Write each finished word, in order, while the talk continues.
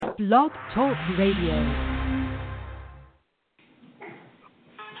Blog Talk Radio.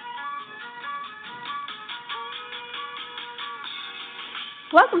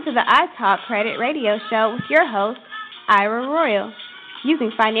 Welcome to the ITalkCredit radio show with your host, Ira Royal,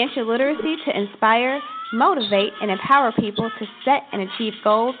 using financial literacy to inspire, motivate, and empower people to set and achieve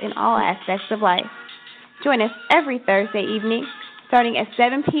goals in all aspects of life. Join us every Thursday evening, starting at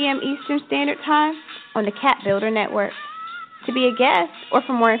 7 p.m. Eastern Standard Time on the Cat Builder Network. To be a guest or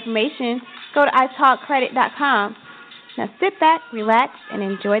for more information, go to ITalkCredit.com. Now sit back, relax, and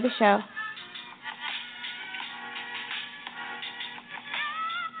enjoy the show.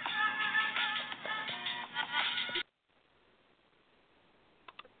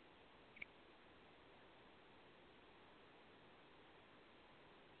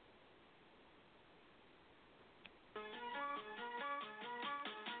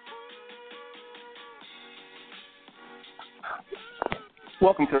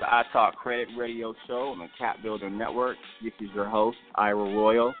 Welcome to the ITalkCredit radio show on the Cat Builder Network. This is your host, Ira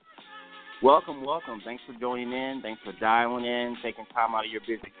Royal. Welcome. Thanks for joining in. Thanks for dialing in, taking time out of your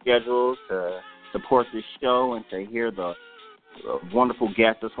busy schedules to support this show and to hear the wonderful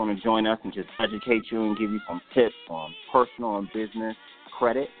guests that's going to join us and just educate you and give you some tips on personal and business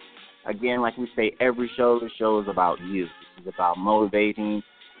credit. Again, like we say every show, the show is about you. This is about motivating,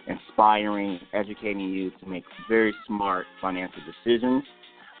 inspiring, educating you to make very smart financial decisions,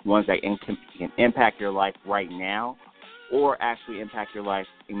 ones that can impact your life right now or actually impact your life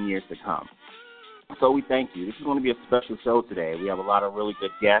in years to come. So we thank you. This is going to be a special show today. We have a lot of really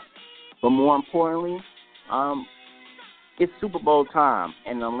good guests, but more importantly, it's Super Bowl time,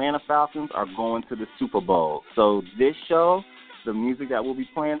 and the Atlanta Falcons are going to the Super Bowl. So this show, the music that we'll be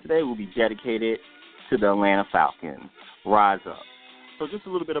playing today, will be dedicated to the Atlanta Falcons. Rise up. So just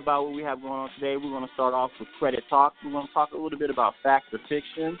a little bit about what we have going on today. We're going to start off with credit talk. We're going to talk a little bit about fact or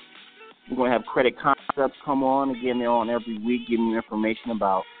fiction. We're going to have credit concepts come on. Again, they're on every week giving you information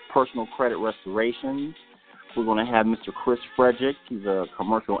about personal credit restoration. We're going to have Mr. Frederick. He's a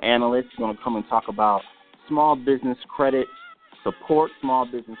commercial analyst. He's going to come and talk about small business credit support, small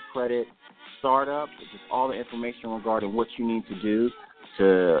business credit startup, just all the information regarding what you need to do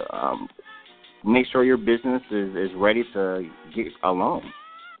to make sure your business is ready to get a loan.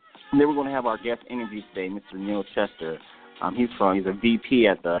 And then we're going to have our guest interview today, Mr. Neil Chester. He's a VP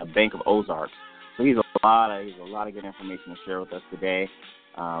at the Bank of Ozarks. So he's a lot of good information to share with us today.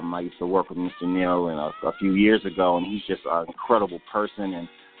 I used to work with Mr. Neil a few years ago, and he's just an incredible person and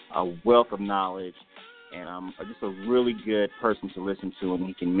a wealth of knowledge, and just a really good person to listen to, and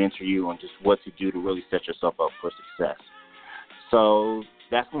he can mentor you on just what to do to really set yourself up for success. So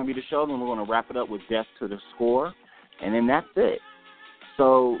that's going to be the show. Then we're going to wrap it up with Death to the Score, and then that's it.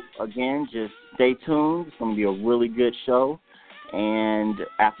 So, again, just stay tuned. It's going to be a really good show. And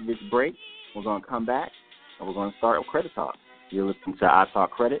after this break, we're going to come back, and we're going to start with Credit Talk. You're listening to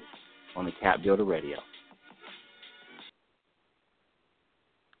ITalkCredit on the Cat Builder Radio.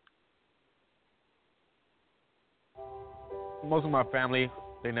 Most of my family,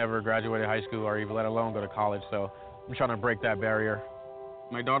 they never graduated high school or even let alone go to college, so I'm trying to break that barrier.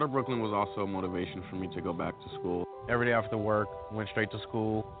 My daughter, Brooklyn, was also a motivation for me to go back to school. Every day after work, went straight to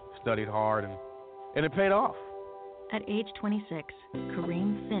school, studied hard, and it paid off. At age 26,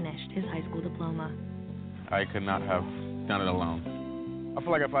 Kareem finished his high school diploma. I could not have done it alone. I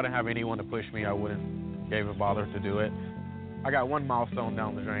feel like if I didn't have anyone to push me, I wouldn't give a bother to do it. I got one milestone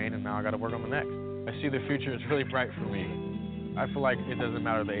down the drain, and now I got to work on the next. I see the future is really bright for me. I feel like it doesn't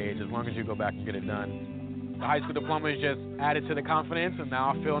matter the age, as long as you go back and get it done. The high school diploma is just added to the confidence, and now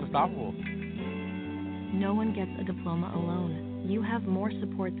I feel unstoppable. No one gets a diploma alone. You have more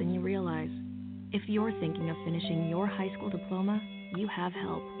support than you realize. If you're thinking of finishing your high school diploma, you have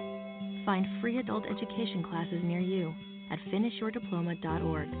help. Find free adult education classes near you at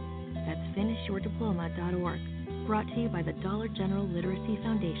finishyourdiploma.org. That's finishyourdiploma.org. Brought to you by the Dollar General Literacy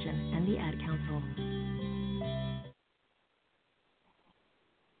Foundation and the Ad Council.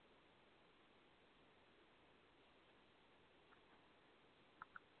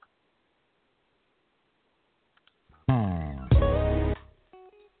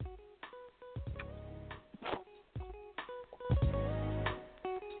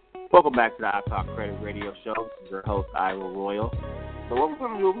 Welcome back to the ITalkCredit radio show. This is your host, Ira Royal. So what we're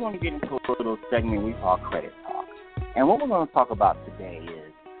going to do, we're going to get into a little segment we call Credit Talk. And what we're going to talk about today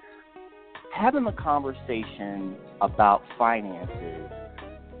is having a conversation about finances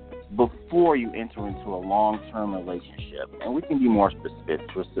before you enter into a long-term relationship. And we can be more specific.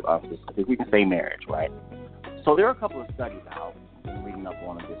 We can say marriage, right? So there are a couple of studies out. I've been reading up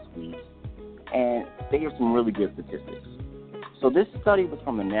on it this week. And they have some really good statistics. So this study was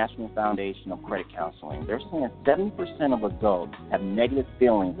from the National Foundation of Credit Counseling. They're saying 70% of adults have negative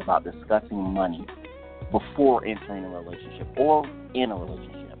feelings about discussing money before entering a relationship or in a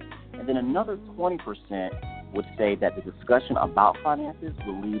relationship. And then another 20% would say that the discussion about finances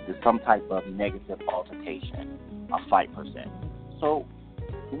will lead to some type of negative altercation, a fight per se. So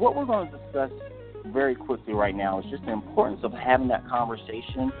what we're going to discuss very quickly right now is just the importance of having that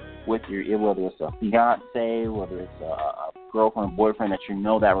conversation with your, whether it's a fiance, whether it's a girlfriend or boyfriend, that you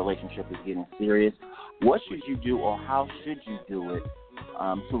know that relationship is getting serious. What should you do, or how should you do it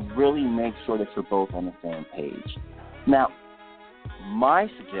to really make sure that you're both on the same page? Now, my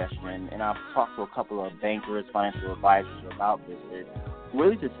suggestion, and I've talked to a couple of bankers, financial advisors about this, is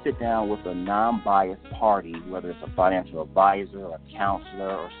really to sit down with a non-biased party, whether it's a financial advisor or a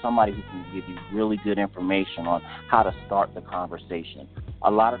counselor or somebody who can give you really good information on how to start the conversation. A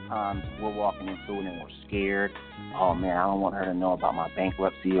lot of times we're walking into it and we're scared. Oh, man, I don't want her to know about my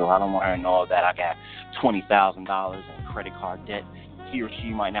bankruptcy, or I don't want her to know that I got $20,000 in credit card debt. He or she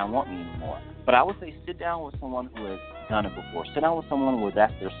might not want me anymore. But I would say sit down with someone who has done it before. Sit down with someone where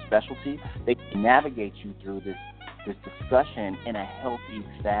that's their specialty. They can navigate you through this discussion in a healthy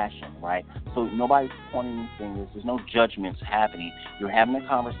fashion, right? So nobody's pointing fingers. There's no judgments happening. You're having a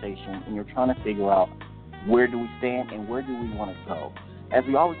conversation, and you're trying to figure out where do we stand and where do we want to go. As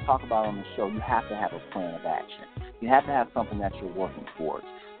we always talk about on the show, you have to have a plan of action. You have to have something that you're working towards.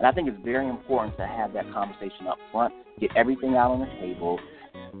 And I think it's very important to have that conversation up front, get everything out on the table.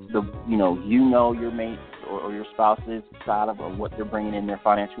 You know your mates or your spouse's side of what they're bringing in their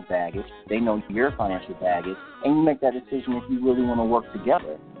financial baggage. They know your financial baggage, and you make that decision if you really want to work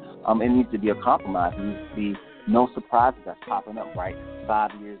together. It needs to be a compromise. It needs to be no surprises that's popping up, right?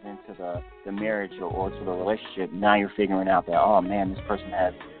 5 years into the marriage or to the relationship, now you're figuring out that, oh, man, this person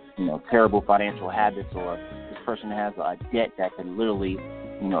has, terrible financial habits, or this person has a debt that could literally,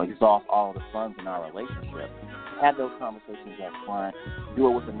 exhaust all the funds in our relationship. Have those conversations up front, do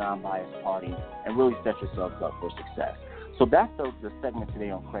it with a non-biased party, and really set yourselves up for success. So that's the segment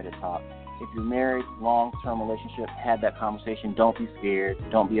today on Credit Talk. If you're married, long-term relationship, have that conversation. Don't be scared.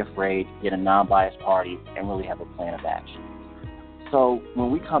 Don't be afraid. Get a non-biased party and really have a plan of action. So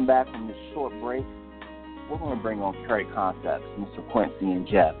when we come back from this short break, we're going to bring on Credit Koncepts, Mr. Quincy and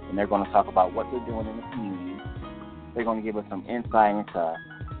Jeff, and they're going to talk about what they're doing in the community. They're going to give us some insight into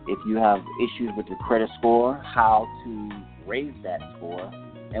if you have issues with your credit score, how to raise that score,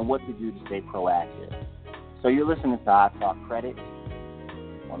 and what to do to stay proactive. So you're listening to ITalkCredit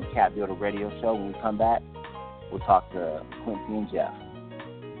on the Cap Builder Radio Show. When we come back, we'll talk to Quincy and Jeff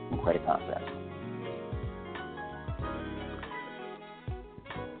from Credit Koncepts.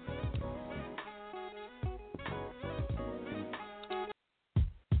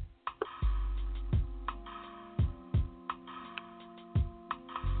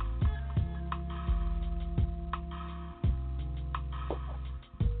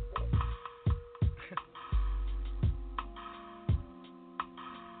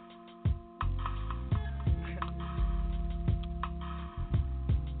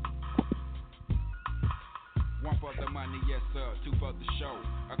 For the money, yes sir, two for the show.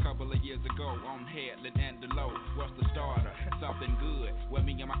 A couple of years ago on Headland and the Low. What's the starter? Something good. Well,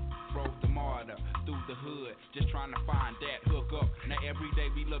 me and my broke the martyr through the hood, just trying to find that hook up. Now every day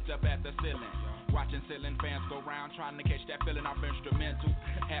we looked up at the ceiling, watching ceiling fans go round, trying to catch that feeling off instrumental.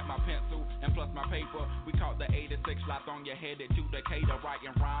 Had my pencil and plus my paper. We caught the 86 lot on your headed to Decatur,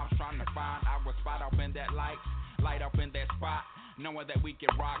 writing rhymes, trying to find our spot up in that light up in that spot. Knowing that we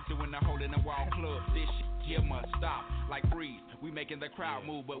can rock, doing the hole in the wall club. This shit here must stop, like freeze. We making the crowd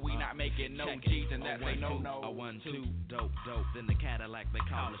move, but we not making no G's, and that's a no-no. A 1-2, dope. Then the Cadillac they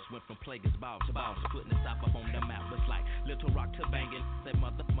call us went from Plaguers ball to ball, putting us up on the map. It's like Little Rock to banging. Say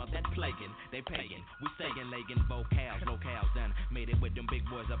mother that plaguing, they paying. We saying legging both cows, locales done. Made it with them big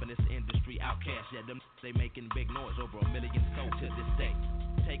boys up in this industry, outcast. Yeah, them they making big noise, over 1 million sold to this day.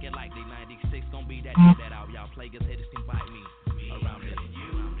 Take it like they 96, gon' be that year that out. Y'all Plaguers haters can bite me. Around this,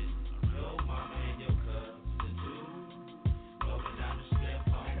 your mama and your cousin too. Rolling down the step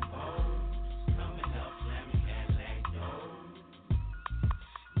on poles, coming up slamming Cadillac doors.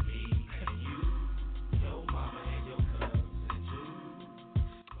 Me and you, your mama and your cousin too.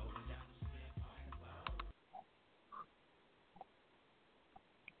 Rolling down the step on poles.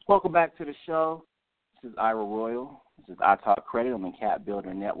 Welcome back to the show. This is Ira Royal. This is ITalkCredit on the Cap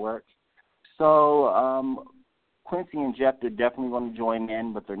Builder Network. So, Quincy and Jeff, they're definitely going to join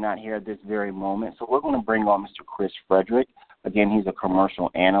in, but they're not here at this very moment. So we're going to bring on Mr. Chris Frederick. Again, he's a commercial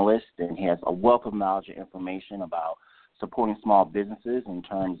analyst, and he has a wealth of knowledge and information about supporting small businesses in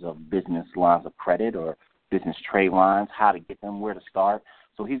terms of business lines of credit or business trade lines, how to get them, where to start.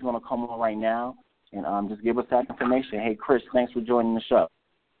 So he's going to come on right now and just give us that information. Hey, Chris, thanks for joining the show.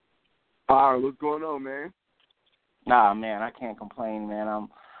 All right, what's going on, man? Nah, man, I can't complain, man.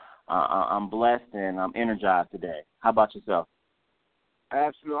 I'm blessed and I'm energized today. How about yourself?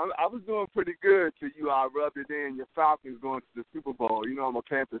 Absolutely. I was doing pretty good till you rubbed it in. Your Falcons going to the Super Bowl. You know I'm a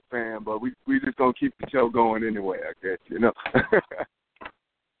Panthers fan, but we just going to keep the show going anyway, I guess, you know.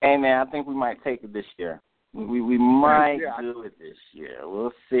 Hey, man, I think we might take it this year. We might yeah, do it this year.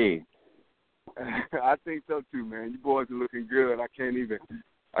 We'll see. I think so, too, man. You boys are looking good. I can't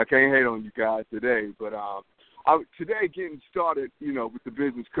hate on you guys today. But today, getting started, you know, with the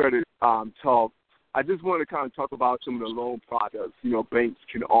business credit talk, I just want to kind of talk about some of the loan products, you know, banks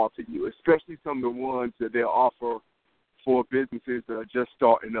can offer you, especially some of the ones that they offer for businesses that are just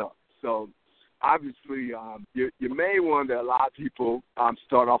starting up. So, obviously, your main one that a lot of people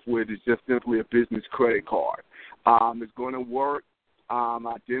start off with is just simply a business credit card. It's going to work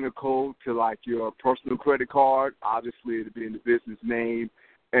identical to, like, your personal credit card. Obviously, it'll be in the business name,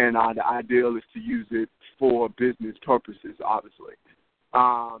 and the ideal is to use it for business purposes, obviously.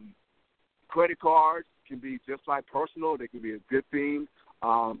 Credit cards can be just like personal. They can be a good thing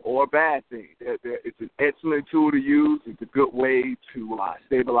or a bad thing. It's an excellent tool to use. It's a good way to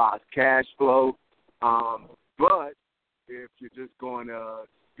stabilize cash flow. But if you're just going to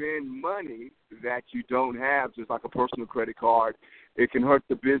spend money that you don't have, just like a personal credit card, it can hurt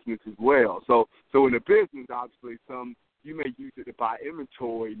the business as well. So in a business, obviously, you may use it to buy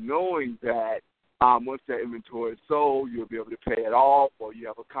inventory, knowing that once that inventory is sold, you'll be able to pay it off, or you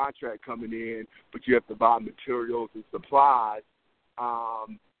have a contract coming in, but you have to buy materials and supplies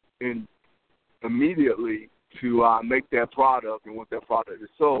immediately to make that product. And once that product is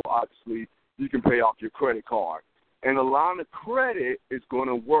sold, obviously, you can pay off your credit card. And a line of credit is going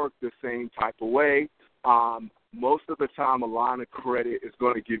to work the same type of way. Most of the time, a line of credit is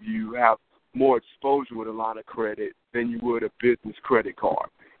going to have more exposure with a line of credit than you would a business credit card.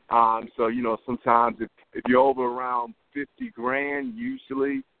 So, you know, sometimes if you're over around $50,000,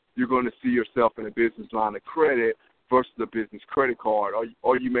 usually you're going to see yourself in a business line of credit versus a business credit card,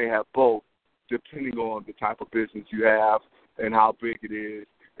 or you may have both, depending on the type of business you have and how big it is,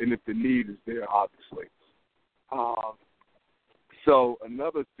 and if the need is there, obviously. So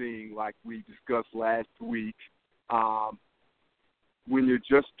another thing, like we discussed last week, when you're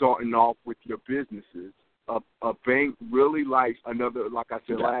just starting off with your businesses, a bank really likes like I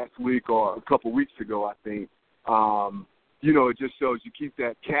said last week or a couple weeks ago, I think, you know, it just shows you keep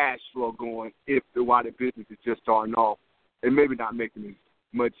that cash flow going while the business is just starting off and maybe not making as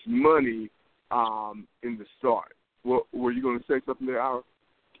much money in the start. Were you going to say something there, Ira?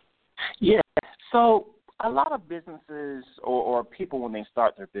 Yeah, so a lot of businesses or people when they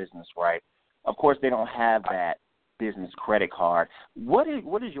start their business, right, of course they don't have that business credit card. What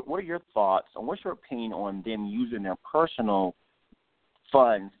are your thoughts and what's your opinion on them using their personal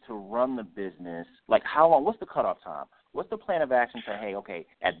funds to run the business? Like how long, what's the cutoff time? What's the plan of action to, hey, okay,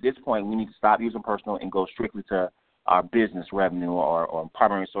 at this point we need to stop using personal and go strictly to our business revenue or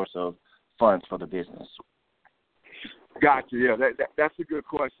primary source of funds for the business? Gotcha, yeah, that's a good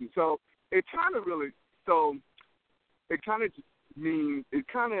question. So it kind of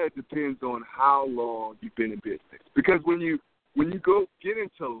depends on how long you've been in business. Because when you go get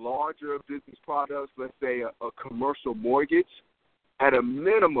into larger business products, let's say a commercial mortgage, at a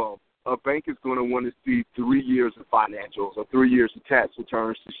minimum, a bank is going to want to see 3 years of financials or 3 years of tax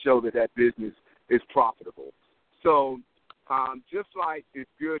returns to show that business is profitable. So just like it's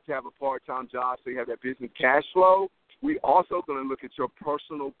good to have a part-time job so you have that business cash flow, we also going to look at your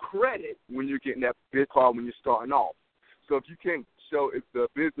personal credit when you're getting that big card when you're starting off. So if you can't show if the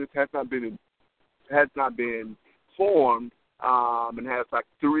business has not been formed and has like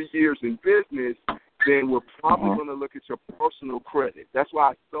 3 years in business, then we're probably going to look at your personal credit. That's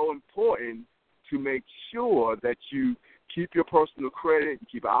why it's so important to make sure that you keep your personal credit, you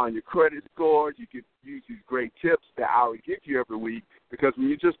keep an eye on your credit scores. You can use these great tips that I will give you every week, because when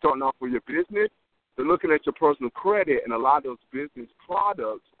you're just starting off with your business, they're looking at your personal credit, and a lot of those business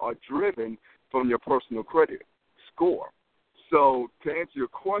products are driven from your personal credit score. So to answer your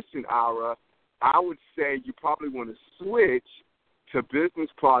question, Ira, I would say you probably want to switch to business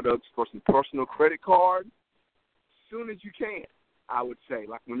products for some personal credit card as soon as you can, I would say.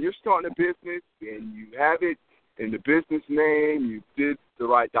 Like when you're starting a business and you have it in the business name, you did the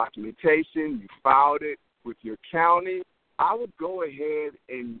right documentation, you filed it with your county, I would go ahead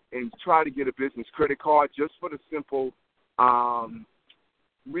and try to get a business credit card just for the simple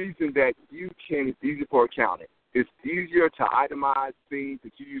reason that it's easy for accounting. it's easier to itemize things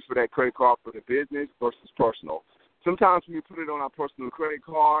that you use for that credit card for the business versus personal. Sometimes when you put it on our personal credit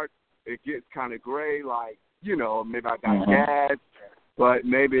card, it gets kind of gray, like, maybe I got gas, but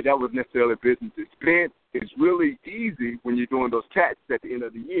maybe that was necessarily a business expense. It's really easy when you're doing those taxes at the end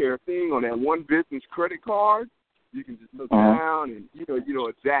of the year thing on that one business credit card. You can just look down and you know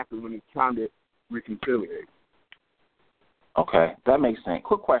exactly when it's time to reconciliate. Okay, that makes sense.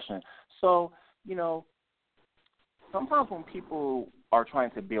 Quick question. So, sometimes when people are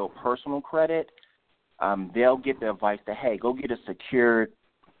trying to build personal credit, they'll get the advice that, hey, go get a secured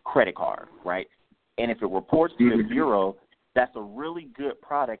credit card, right? And if it reports to the bureau, that's a really good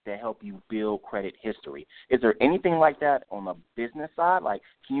product to help you build credit history. Is there anything like that on the business side? Like,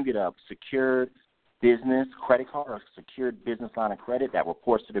 can you get a secured business credit card or a secured business line of credit that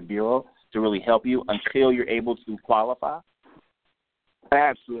reports to the bureau to really help you until you're able to qualify?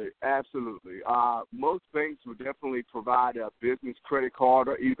 Absolutely. Most banks will definitely provide a business credit card,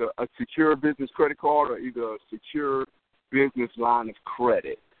 or either a secure business credit card or either a secure business line of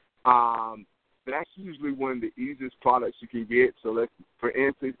credit. That's usually one of the easiest products you can get. So, for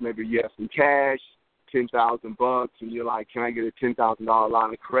instance, maybe you have some cash, $10,000, and you're like, can I get a $10,000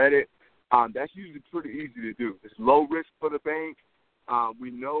 line of credit? That's usually pretty easy to do. It's low risk for the bank.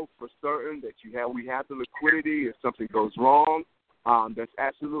 We know for certain that we have the liquidity if something goes wrong. That's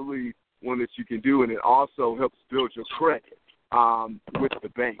absolutely one that you can do, and it also helps build your credit with the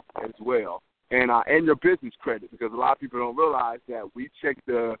bank as well, and your business credit, because a lot of people don't realize that we check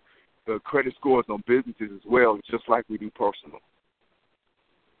the credit scores on businesses as well, just like we do personal.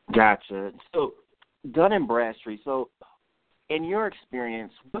 Gotcha. So, Dun & Bradstreet, so in your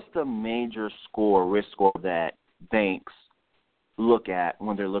experience, what's the major risk score that banks look at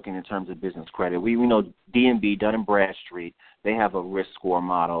when they're looking in terms of business credit? We know D&B, Dun & Bradstreet, they have a risk score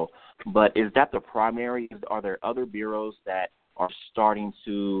model, but is that the primary? Are there other bureaus that are starting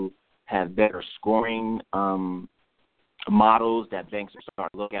to have better scoring models that banks are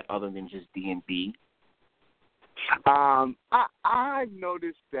starting to look at other than just D&B? I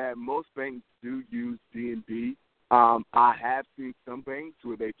noticed that most banks do use D&B. I have seen some banks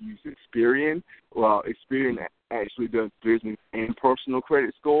where they've used Experian. Well, Experian actually does business and personal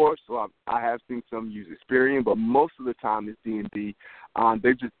credit scores, so I have seen some use Experian, but most of the time it's D&B.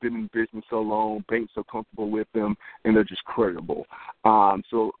 They've just been in business so long, banks are comfortable with them, and they're just credible.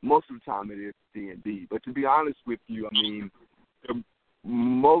 So most of the time it is D&B. But to be honest with you, I mean,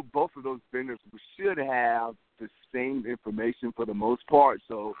 both of those vendors should have the same information for the most part,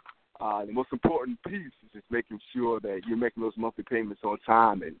 so the most important piece is just making sure that you're making those monthly payments on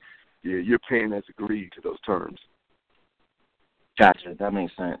time and you're paying as agreed to those terms. Gotcha. That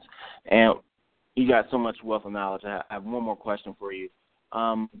makes sense. And you got so much wealth of knowledge. I have one more question for you.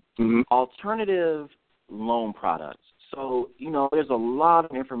 Alternative loan products. So, there's a lot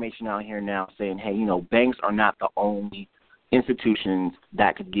of information out here now saying, hey, banks are not the only institutions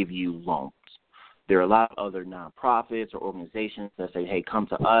that could give you loans. There are a lot of other nonprofits or organizations that say, hey, come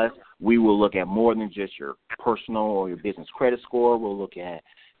to us. We will look at more than just your personal or your business credit score. We'll look at,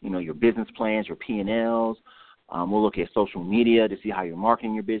 your business plans, your P&Ls. We'll look at social media to see how you're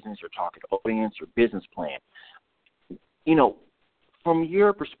marketing your business, your target audience, your business plan. From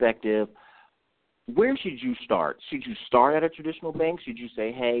your perspective, where should you start? Should you start at a traditional bank? Should you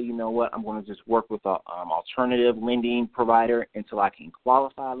say, hey, you know what, I'm going to just work with an alternative lending provider until I can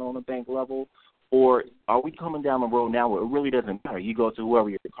qualify on a bank level? Or are we coming down the road now where it really doesn't matter? You go to whoever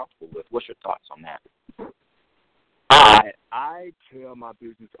you're comfortable with. What's your thoughts on that? I tell my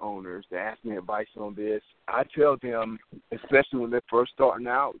business owners to ask me advice on this. I tell them, especially when they're first starting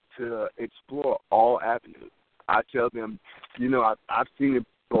out, to explore all avenues. I tell them, I've seen it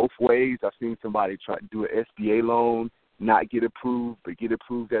both ways. I've seen somebody try to do an SBA loan, not get approved, but get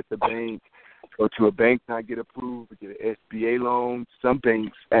approved at the bank. Go to a bank, not get approved, but get an SBA loan. Some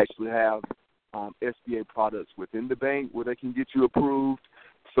banks actually have SBA products within the bank where they can get you approved.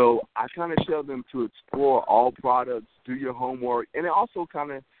 So I kind of tell them to explore all products, do your homework, and it also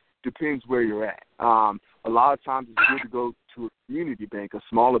kind of depends where you're at. A lot of times it's good to go to a community bank, a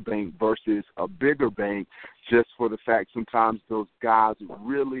smaller bank versus a bigger bank, just for the fact sometimes those guys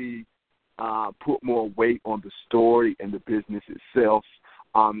really put more weight on the story and the business itself,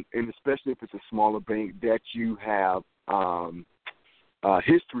 and especially if it's a smaller bank that you have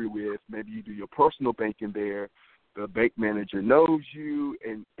history with. Maybe you do your personal banking there. The bank manager knows you,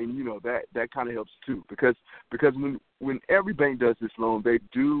 and that kind of helps too. Because when every bank does this loan, they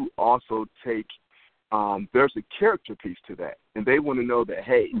do also take there's a character piece to that, and they want to know that,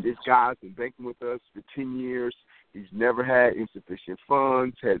 hey, this guy's been banking with us for 10 years. He's never had insufficient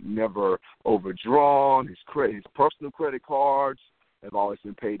funds, had never overdrawn. His personal credit cards have always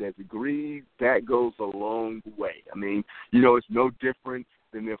been paid as agreed. That goes a long way. I mean, it's no different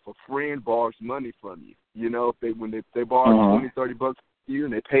than if a friend borrows money from you. When they borrow $20, $30 from you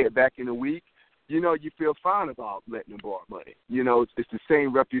and they pay it back in a week, you feel fine about letting them borrow money. It's the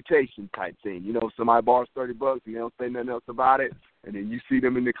same reputation type thing. Somebody borrows $30 and they don't say nothing else about it, and then you see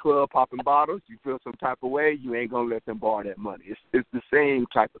them in the club popping bottles, you feel some type of way, you ain't going to let them borrow that money. It's the same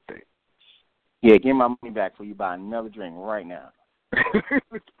type of thing. Yeah, give my money back before you buy another drink right now.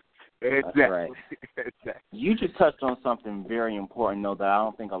 Exactly. That's right. Exactly. You just touched on something very important, though, that I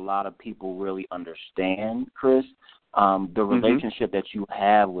don't think a lot of people really understand, Chris. The relationship that you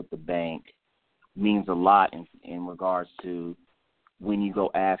have with the bank means a lot in regards to when you go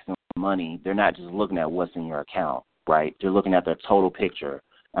ask them for money. They're not just looking at what's in your account, right? They're looking at the total picture.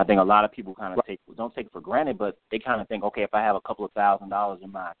 I think a lot of people kind of don't take it for granted, but they kind of think, okay, if I have a couple of $1,000s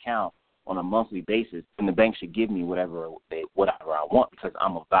in my account on a monthly basis, then the bank should give me whatever I want because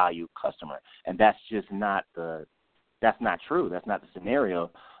I'm a valued customer. And that's just not true. That's not the scenario.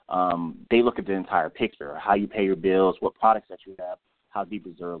 They look at the entire picture, how you pay your bills, what products that you have, how deep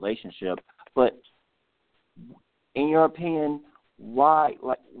is the relationship. But in your opinion, why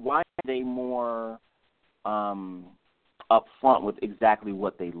are they more upfront with exactly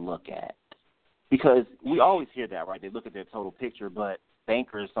what they look at? Because we always hear that, right? They look at their total picture, but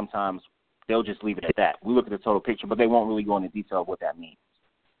bankers sometimes they'll just leave it at that. We look at the total picture, but they won't really go into detail of what that means.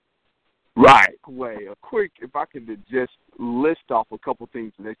 Right. If I could just list off a couple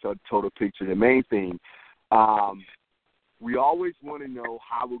things in the total picture. The main thing, we always want to know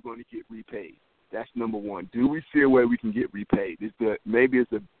how we're going to get repaid. That's number one. Do we see a way we can get repaid?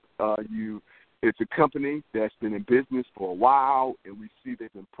 It's a company that's been in business for a while, and we see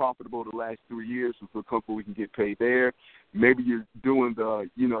they've been profitable the last 3 years. We feel comfortable we can get paid there. Maybe you're doing the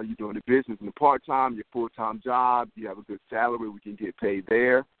business in the part-time, your full-time job. You have a good salary. We can get paid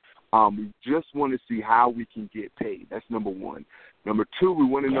there. We just want to see how we can get paid. That's number one. Number two, we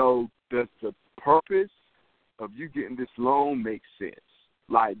want to know, does the purpose of you getting this loan make sense?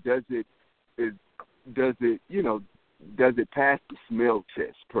 Like, does it pass the smell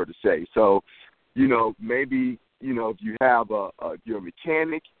test, per se? So, maybe, if you have you're a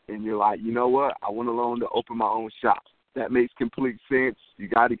mechanic and you're like, you know what, I want a loan to open my own shop. That makes complete sense. You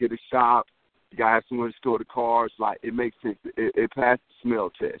got to get a shop. You got to have somewhere to store the cars. Like, it makes sense. It passed the smell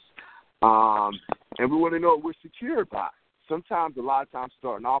test. And we want to know what we're secured by. Sometimes, a lot of times,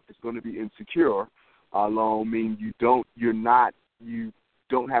 starting off, it's going to be insecure. Loan means you don't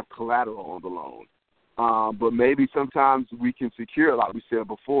have collateral on the loan. But maybe sometimes we can secure, like we said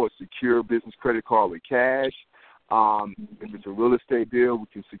before, secure a business credit card with cash. If it's a real estate deal, we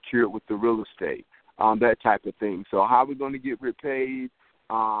can secure it with the real estate, that type of thing. So how are we going to get repaid?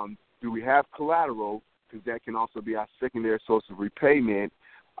 Do we have collateral? Because that can also be our secondary source of repayment.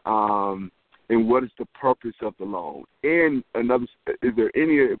 And what is the purpose of the loan? And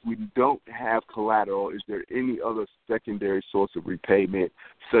if we don't have collateral, is there any other secondary source of repayment,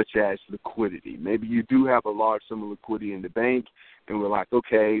 such as liquidity? Maybe you do have a large sum of liquidity in the bank, and we're like,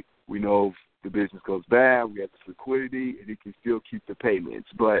 okay, we know if the business goes bad, we have this liquidity, and it can still keep the payments.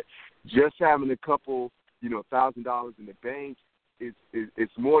 But just having a couple, $1,000 in the bank,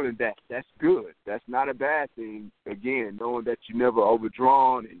 it's more than that. That's good. That's not a bad thing. Again, knowing that you never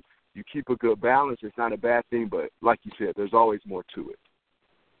overdrawn and you keep a good balance, it's not a bad thing, but like you said, there's always more to it.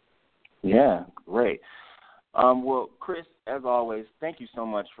 Yeah, great. Well, Chris, as always, thank you so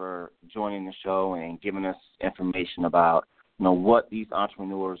much for joining the show and giving us information about, what these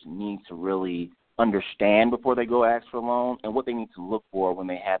entrepreneurs need to really understand before they go ask for a loan and what they need to look for when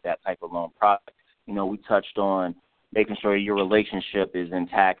they have that type of loan product. We touched on making sure your relationship is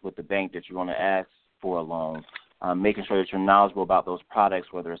intact with the bank that you want to ask for a loan. Making sure that you're knowledgeable about those products,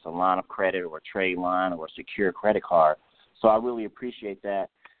 whether it's a line of credit or a trade line or a secure credit card. So I really appreciate that.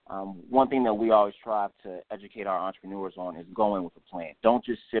 One thing that we always strive to educate our entrepreneurs on is going with a plan. Don't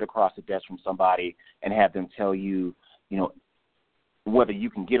just sit across the desk from somebody and have them tell you, whether you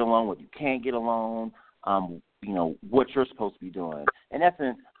can get a loan, whether you can't get a loan, what you're supposed to be doing. In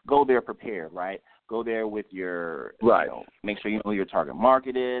essence, go there prepared, right? Go there with your, make sure you know who your target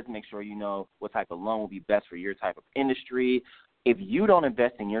market is, make sure you know what type of loan will be best for your type of industry. If you don't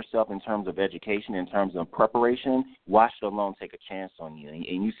invest in yourself in terms of education, in terms of preparation, why should a loan take a chance on you?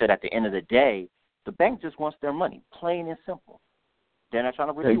 And you said at the end of the day, the bank just wants their money, plain and simple. They're not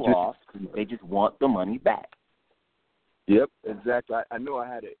trying to rip you off. They just want the money back. Yep, exactly. I know I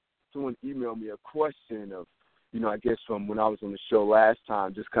had someone email me a question of, I guess from when I was on the show last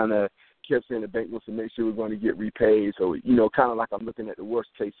time, just kind of kept saying the bank wants to make sure we're going to get repaid. So, kind of like I'm looking at the worst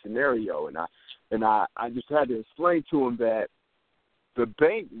case scenario. And I just had to explain to him that the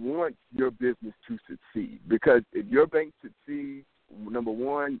bank wants your business to succeed, because if your bank succeeds, number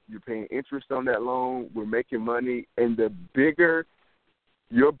one, you're paying interest on that loan, we're making money, and the bigger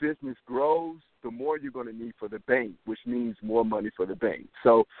your business grows, the more you're going to need for the bank, which means more money for the bank.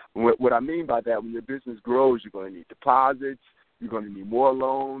 So what I mean by that, when your business grows, you're going to need deposits, you're going to need more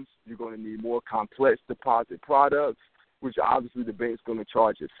loans, you're going to need more complex deposit products, which obviously the bank's going to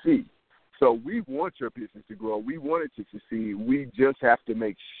charge a fee. So we want your business to grow. We want it to succeed. We just have to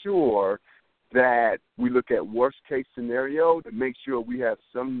make sure that we look at worst-case scenario to make sure we have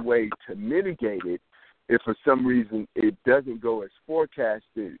some way to mitigate it if for some reason it doesn't go as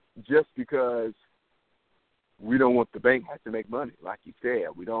forecasted, just because we don't want the bank to have to make money, like you said.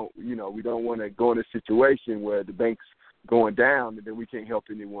 We don't want to go in a situation where the bank's going down and then we can't help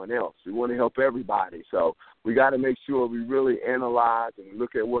anyone else. We want to help everybody. So we got to make sure we really analyze and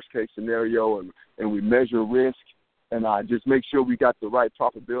look at worst-case scenario and we measure risk and just make sure we got the right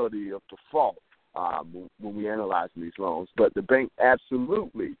probability of default when we analyze these loans. But the bank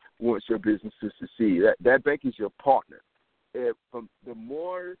absolutely wants your business to succeed. That bank is your partner. The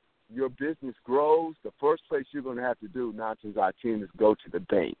more your business grows, the first place you're going to have to do, not just our team, is go to the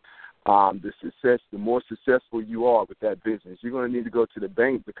bank. The more successful you are with that business, you're going to need to go to the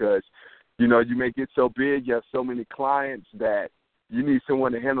bank because, you may get so big, you have so many clients that you need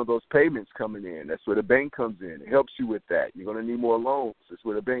someone to handle those payments coming in. That's where the bank comes in. It helps you with that. You're going to need more loans. That's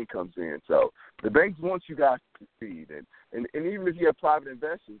where the bank comes in. So the banks want you guys to succeed. And even if you have private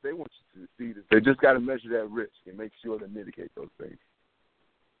investors, they want you to succeed. They just got to measure that risk and make sure to mitigate those things.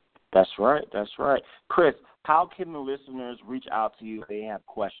 That's right. Chris, how can the listeners reach out to you if they have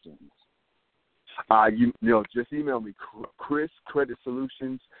questions? Just email me,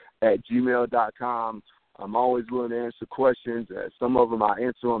 chriscreditsolutions@gmail.com. I'm always willing to answer questions. Some of them I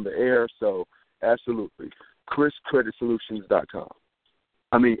answer on the air, so absolutely. chriscreditsolutions.com.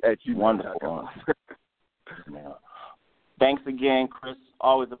 At gmail.com. Wonderful. Thanks again, Chris.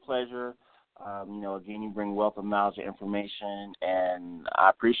 Always a pleasure. Again, you bring wealth of knowledge and information, and I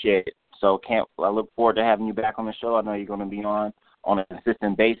appreciate it. So I look forward to having you back on the show. I know you're going to be on a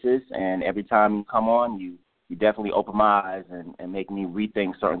consistent basis, and every time you come on, you definitely open my eyes and make me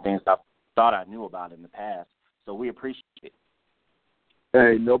rethink certain things I thought I knew about in the past. So we appreciate it.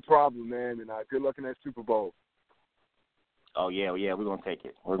 Hey, no problem, man, and good luck in that Super Bowl. Oh, yeah, we're going to take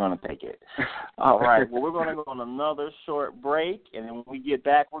it. All right, well, we're going to go on another short break, and then when we get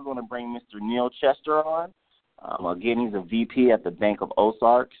back, we're going to bring Mr. Neil Chester on. Again, he's a VP at the Bank of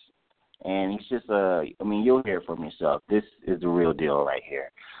Ozarks, and he's just you'll hear it from yourself. This is the real deal right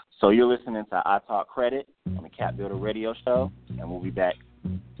here. So you're listening to ITalkCredit on the Cap Builder Radio Show, and we'll be back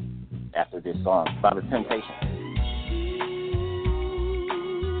after this song by The Temptations.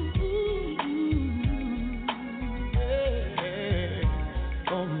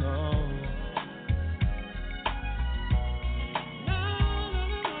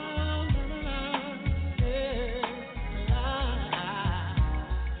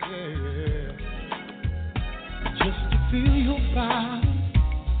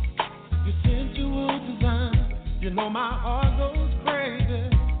 My heart goes crazy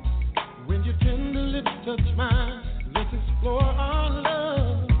when your tender lips touch mine. Let's explore our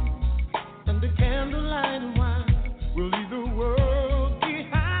love under candlelight and wine. We'll leave the world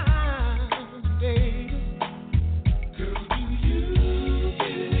behind, baby. Girl, do you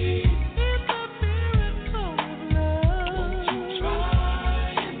believe in the miracle of love? Won't you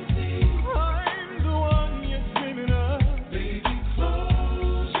try and see? I'm the one you're dreaming of. Baby,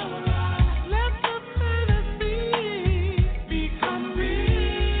 close your eyes. Let the fantasy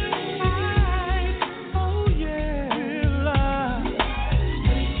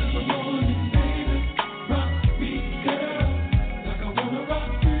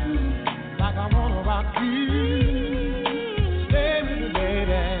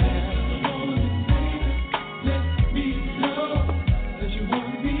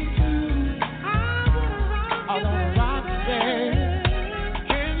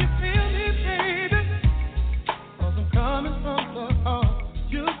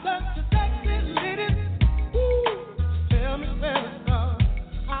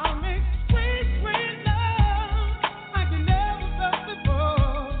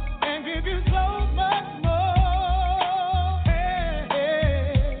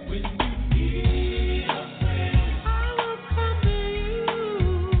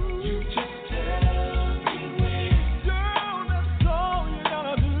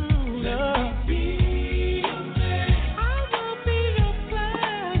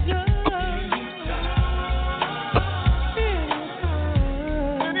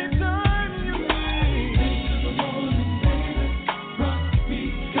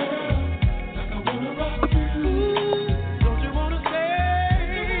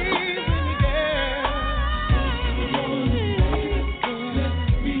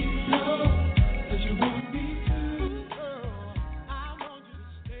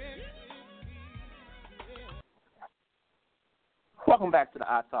Welcome back to the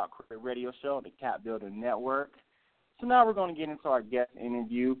ITalkCredit radio show on the Cap Builder Network. So now we're going to get into our guest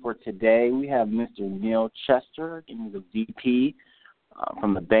interview for today. We have Mr. Neil Chester, he's a VP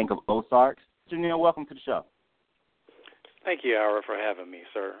from the Bank of Ozarks. Mr. Neil, welcome to the show. Thank you, Ira, for having me,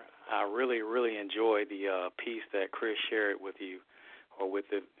 sir. I really, really enjoyed the piece that Chris shared with you or with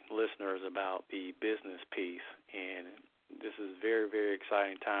the listeners about the business piece, and this is a very, very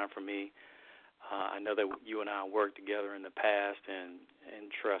exciting time for me. I know that you and I worked together in the past, and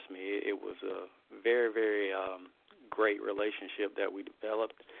trust me, it was a very, very great relationship that we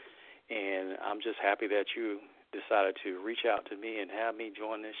developed, and I'm just happy that you decided to reach out to me and have me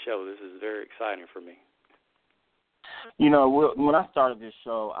join this show. This is very exciting for me. You know, when I started this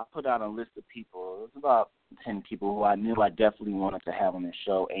show, I put out a list of people. It was about 10 people who I knew I definitely wanted to have on this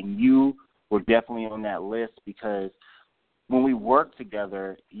show, and you were definitely on that list because when we work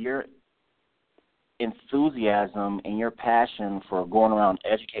together, your enthusiasm and your passion for going around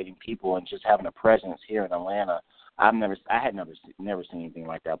educating people and just having a presence here in Atlanta, I had never seen anything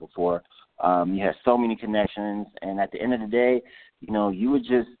like that before. You had so many connections, and at the end of the day, you know, you would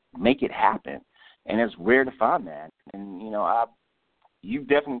just make it happen. And it's rare to find that. And, you know, you've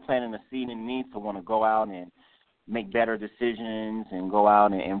definitely planted a seed in me to want to go out and make better decisions and go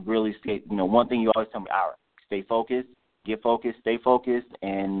out and really stay. You know, one thing you always tell me, stay focused, get focused, stay focused,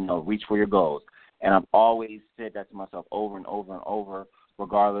 and, you know, reach for your goals. And I've always said that to myself over and over and over,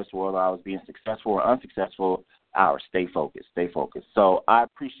 regardless of whether I was being successful or unsuccessful, stay focused, stay focused. So I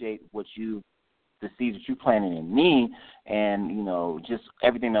appreciate the seeds that you planted in me, and, you know, just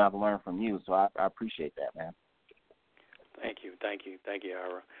everything that I've learned from you. So I appreciate that, man. Thank you,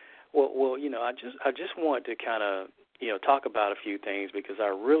 Ira. Well, you know, I just want to kind of, you know, talk about a few things because I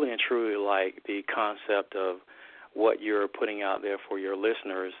really and truly like the concept of what you're putting out there for your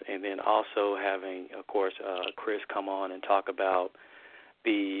listeners, and then also having, of course, Chris come on and talk about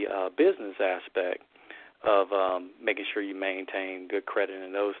the business aspect of making sure you maintain good credit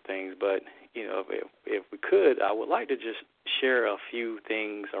and those things. But, you know, if we could, I would like to just share a few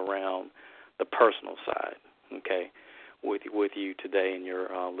things around the personal side, okay, with you today and your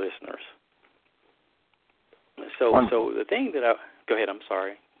listeners. So the thing that go ahead, I'm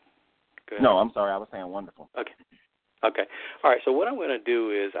sorry. Go ahead. No, I'm sorry, I was saying wonderful. Okay. All right, so what I'm going to do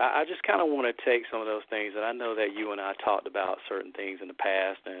is I just kind of want to take some of those things, and I know that you and I talked about certain things in the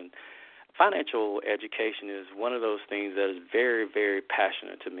past, and financial education is one of those things that is very, very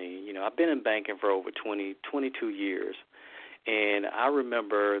passionate to me. You know, I've been in banking for over 22 years, and I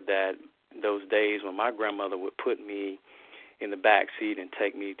remember that those days when my grandmother would put me in the back seat and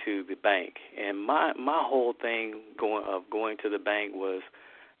take me to the bank, and my whole thing going to the bank was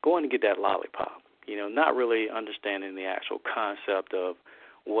going to get that lollipop. You know, not really understanding the actual concept of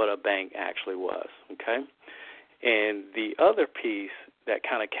what a bank actually was, okay? And the other piece that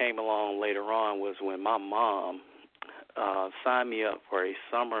kind of came along later on was when my mom signed me up for a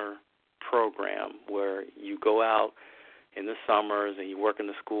summer program where you go out in the summers and you work in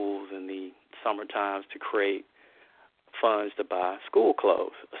the schools in the summer times to create funds to buy school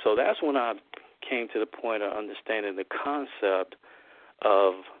clothes. So that's when I came to the point of understanding the concept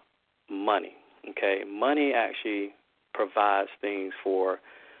of money. Okay, money actually provides things for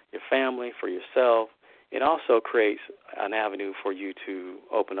your family, for yourself. It also creates an avenue for you to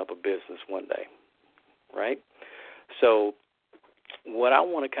open up a business one day, right? So what I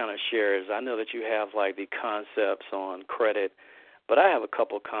want to kind of share is I know that you have like the concepts on credit, but I have a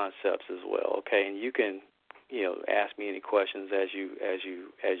couple of concepts as well, okay? And you can, you know, ask me any questions as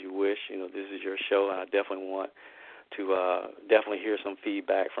you wish. You know, this is your show, and I definitely want to definitely hear some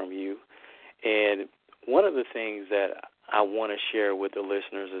feedback from you. And one of the things that I want to share with the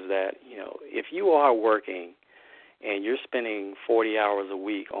listeners is that, you know, if you are working and you're spending 40 hours a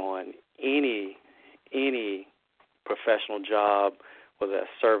week on any professional job, whether that's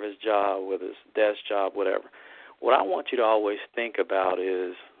service job, whether it's desk job, whatever, what I want you to always think about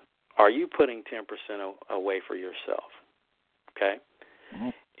is, are you putting 10% away for yourself? Okay? Mm-hmm.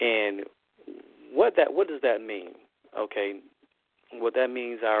 And what does that mean? Okay, what that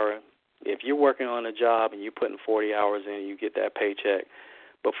means are, if you're working on a job and you're putting 40 hours in and you get that paycheck,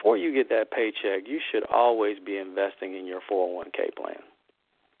 before you get that paycheck, you should always be investing in your 401k plan,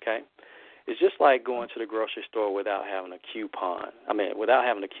 okay? It's just like going to the grocery store without having a coupon. Without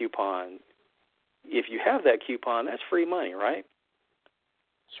having a coupon, if you have that coupon, that's free money, right?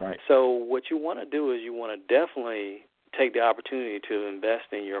 That's right. So what you want to do is you want to definitely take the opportunity to invest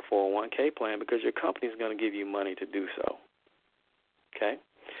in your 401k plan because your company is going to give you money to do so, okay?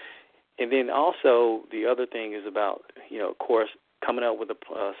 And then also the other thing is about, you know, of course, coming up with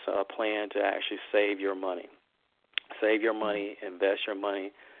a plan to actually save your money. Save your money, invest your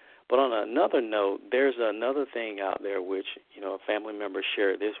money. But on another note, there's another thing out there which, a family member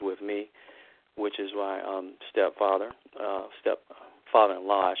shared this with me, which is why stepfather-in-law,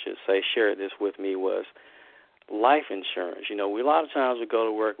 I should say, shared this with me, was life insurance. A lot of times we go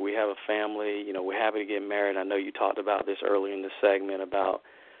to work, we have a family, we're happy to get married. I know you talked about this earlier in the segment about,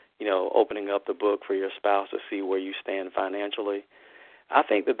 opening up the book for your spouse to see where you stand financially. I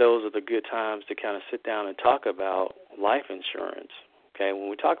think that those are the good times to kind of sit down and talk about life insurance. Okay, when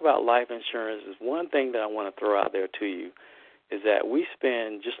we talk about life insurance, there's one thing that I want to throw out there to you is that we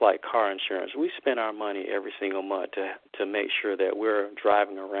spend, just like car insurance, we spend our money every single month to make sure that we're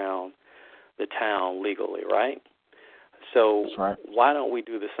driving around the town legally, right? So why don't we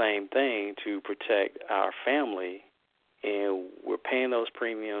do the same thing to protect our family? And we're paying those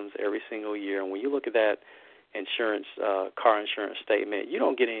premiums every single year. And when you look at that insurance, car insurance statement, you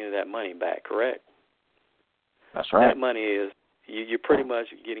don't get any of that money back, correct? That's right. That money is you're pretty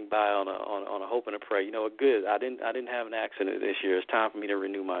much getting by on a hope and a prayer. Good. I didn't have an accident this year. It's time for me to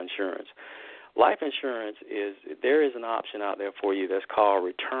renew my insurance. Life insurance there is an option out there for you that's called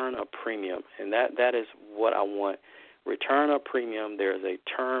return of premium, and that is what I want. Return of premium. There's a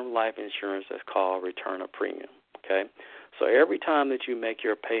term life insurance that's called return of premium. Okay, so every time that you make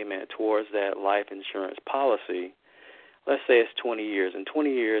your payment towards that life insurance policy, let's say it's 20 years. In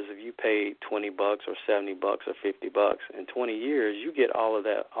 20 years, if you paid $20 or $70 or $50, in 20 years you get all of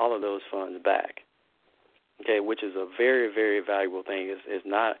those funds back. Okay, which is a very, very valuable thing.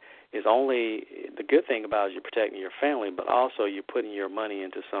 It's only the good thing about it is you're protecting your family, but also you're putting your money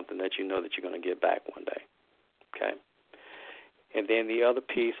into something that you know that you're going to get back one day. Okay, and then the other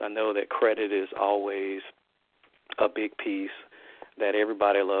piece, I know that credit is always a big piece that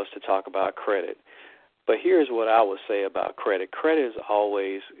everybody loves to talk about credit. But here's what I would say about credit. Credit is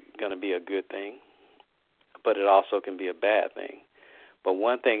always going to be a good thing, but it also can be a bad thing. But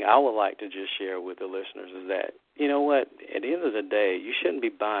one thing I would like to just share with the listeners is that, you know what, at the end of the day, you shouldn't be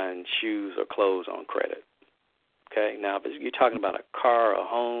buying shoes or clothes on credit. Okay? Now, if you're talking about a car, a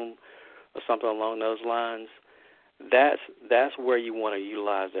home, or something along those lines, that's where you want to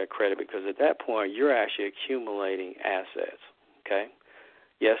utilize that credit, because at that point you're actually accumulating assets. Okay?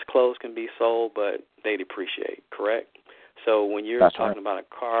 Yes, clothes can be sold, but they depreciate, correct? So when you're talking about a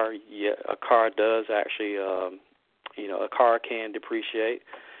car, a car does actually, a car can depreciate,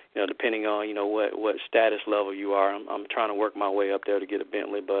 depending on, what status level you are. I'm trying to work my way up there to get a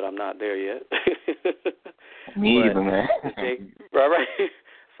Bentley, but I'm not there yet. Me either, man. Right.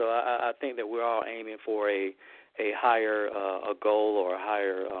 So I think that we're all aiming for a higher a goal or a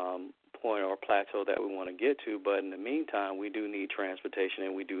higher point or plateau that we want to get to, but in the meantime, we do need transportation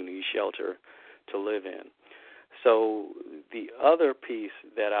and we do need shelter to live in. So the other piece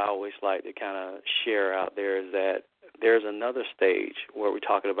that I always like to kind of share out there is that there's another stage where we're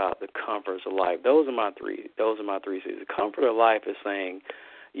talking about the comforts of life. Those are my three C's. The comfort of life is saying,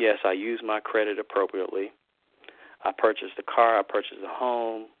 yes, I use my credit appropriately. I purchased a car, I purchased a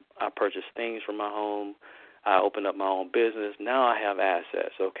home, I purchased things for my home, I opened up my own business. Now I have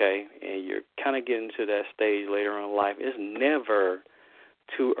assets, okay? And you're kind of getting to that stage later on in life. It's never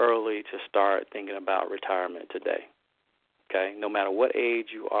too early to start thinking about retirement today, okay? No matter what age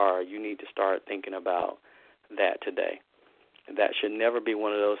you are, you need to start thinking about that today. That should never be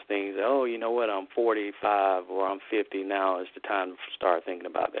one of those things, you know what, I'm 45 or I'm 50, now is the time to start thinking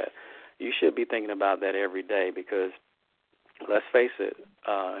about that. You should be thinking about that every day, because let's face it,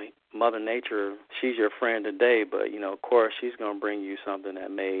 Mother Nature, she's your friend today, but, of course, she's going to bring you something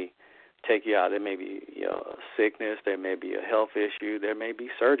that may take you out. There may be a sickness, there may be a health issue, there may be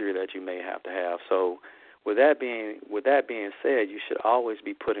surgery that you may have to have. So with that being said, you should always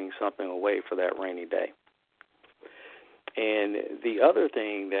be putting something away for that rainy day. And the other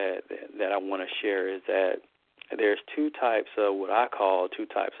thing that I want to share is that there's two types of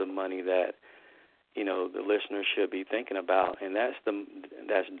money that the listeners should be thinking about, and that's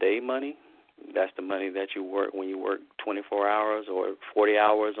day money. That's the money that you work when you work 24 hours or 40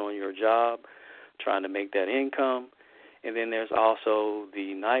 hours on your job, trying to make that income. And then there's also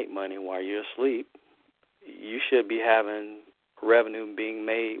the night money while you're asleep. You should be having revenue being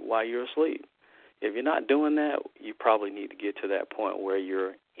made while you're asleep. If you're not doing that, you probably need to get to that point where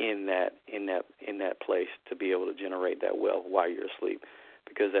you're in that place to be able to generate that wealth while you're asleep.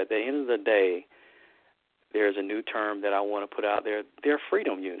 Because at the end of the day, there's a new term that I want to put out there. They're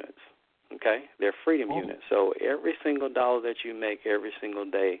freedom units, okay? They're freedom units. So every single dollar that you make every single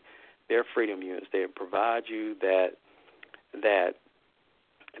day, they're freedom units. They provide you that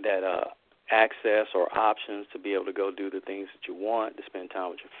access or options to be able to go do the things that you want, to spend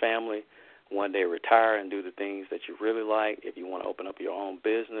time with your family, one day retire and do the things that you really like, if you want to open up your own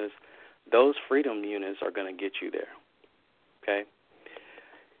business, those freedom units are going to get you there, okay?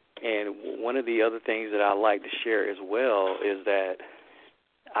 And one of the other things that I like to share as well is that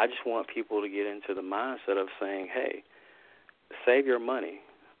I just want people to get into the mindset of saying, hey, save your money,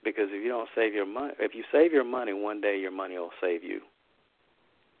 because if you don't save your money, if you save your money, one day your money will save you.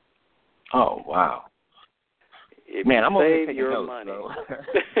 Oh, wow. If Man, you I'm over here save taking your notes, money, bro.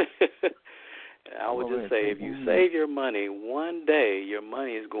 I would just say, if you save your money, one day your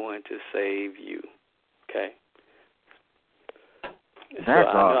money is going to save you. Okay. That's so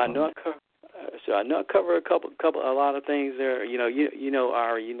awesome. I know I cover a lot of things there.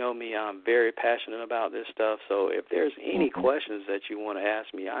 Ari, you know me. I'm very passionate about this stuff. So if there's any questions that you want to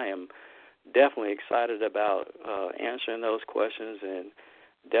ask me, I am definitely excited about answering those questions and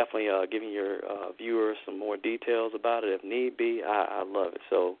definitely giving your viewers some more details about it if need be. I love it.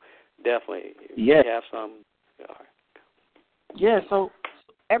 So definitely, if you have some. All right. Yeah, so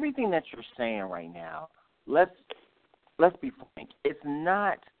everything that you're saying right now, let's be frank, it's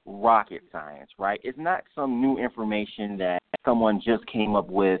not rocket science, right? It's not some new information that someone just came up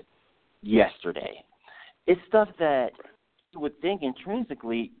with yesterday. It's stuff that you would think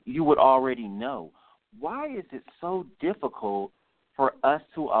intrinsically you would already know. Why is it so difficult for us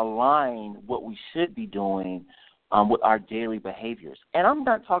to align what we should be doing with our daily behaviors? And I'm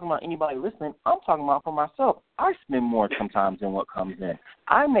not talking about anybody listening. I'm talking about for myself. I spend more sometimes than what comes in.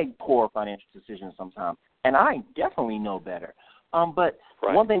 I make poor financial decisions sometimes, and I definitely know better. But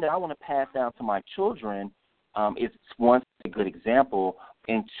one thing that I want to pass down to my children is, one, a good example,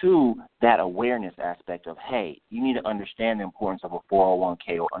 and two, that awareness aspect of, hey, you need to understand the importance of a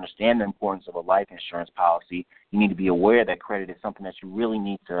 401k or understand the importance of a life insurance policy. You need to be aware that credit is something that you really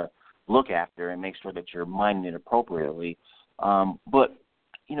need to look after and make sure that you're minding it appropriately. But,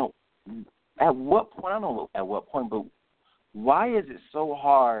 at what point, I don't know at what point, but why is it so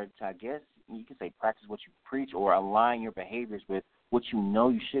hard to, I guess, you can say practice what you preach or align your behaviors with what you know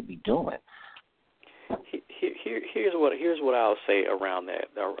you should be doing? Here's what I'll say around that,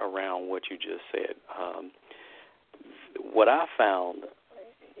 around what you just said. What I found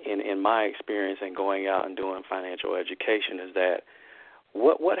in my experience in going out and doing financial education is that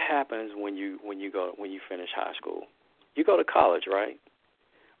what happens when you finish high school? You go to college, right?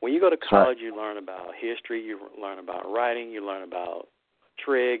 When you go to college, you learn about history, you learn about writing, you learn about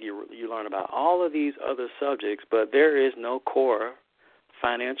trig, you learn about all of these other subjects, but there is no core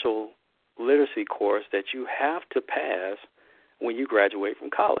financial literacy course that you have to pass when you graduate from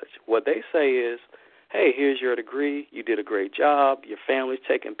college. What they say is, hey, here's your degree, you did a great job, your family's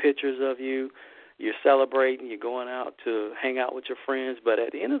taking pictures of you, you're celebrating, you're going out to hang out with your friends, but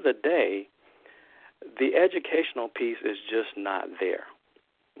at the end of the day, the educational piece is just not there,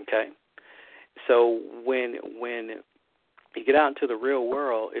 okay? So when you get out into the real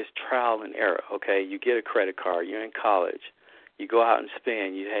world, it's trial and error, okay? You get a credit card, you're in college, you go out and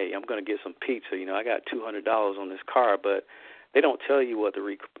spend, hey, I'm going to get some pizza, I got $200 on this card, but they don't tell you what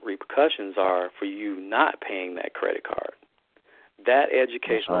the repercussions are for you not paying that credit card. That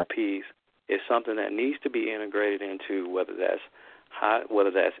educational piece is something that needs to be integrated into whether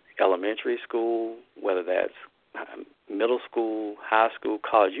that's elementary school, whether that's middle school, high school,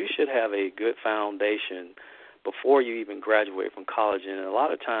 college. You should have a good foundation before you even graduate from college. And a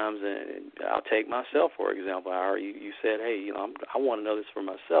lot of times, and I'll take myself for example, you said, hey, I want to know this for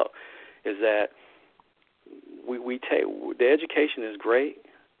myself, is that we take the education is great.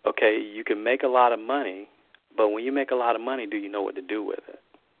 Okay, you can make a lot of money, but when you make a lot of money, do you know what to do with it?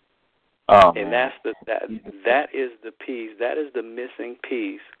 Oh, and man. that is the piece. That is the missing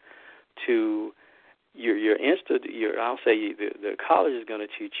piece to I'll say the college is going to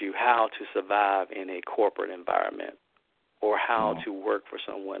teach you how to survive in a corporate environment or how to work for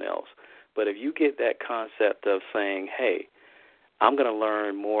someone else. But if you get that concept of saying, hey, I'm going to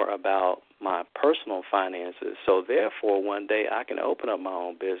learn more about my personal finances, so therefore one day I can open up my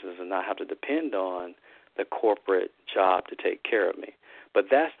own business and not have to depend on the corporate job to take care of me. But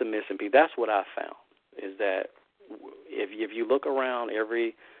that's the missing piece. That's what I found, is that if you look around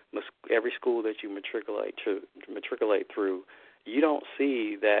every school that you matriculate through, you don't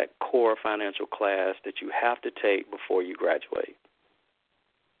see that core financial class that you have to take before you graduate.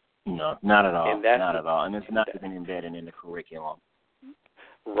 No, not at all. And not at all. And it's not even embedded in the curriculum.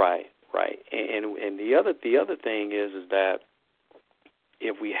 Right. And the other thing is that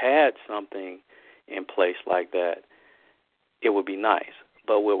if we had something in place like that, it would be nice.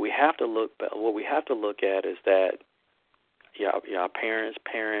 But what we have to look at is that our parents.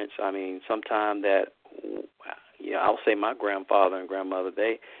 I mean, sometimes that I'll say my grandfather and grandmother,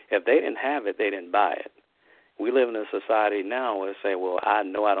 if they didn't have it, they didn't buy it. We live in a society now where they say, well, I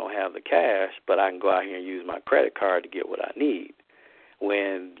know I don't have the cash, but I can go out here and use my credit card to get what I need.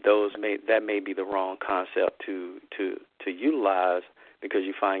 When that may be the wrong concept to utilize, because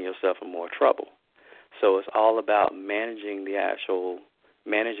you find yourself in more trouble. So it's all about managing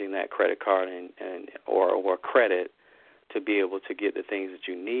that credit card or credit to be able to get the things that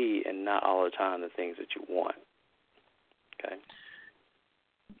you need and not all the time the things that you want. Okay.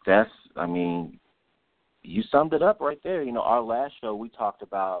 You summed it up right there. Our last show we talked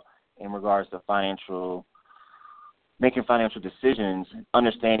about in regards to making financial decisions,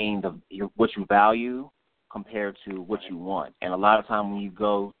 understanding what you value compared to what you want. And a lot of time when you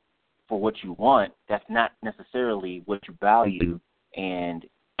go for what you want, that's not necessarily what you value. And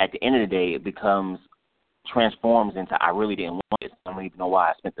at the end of the day, it transforms into, I really didn't want it. I don't even know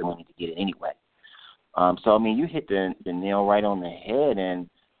why I spent the money to get it anyway. You hit the nail right on the head. And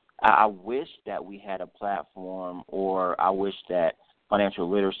I wish that we had a platform, or I wish that financial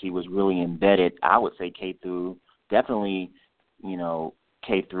literacy was really embedded. I would say K through, definitely,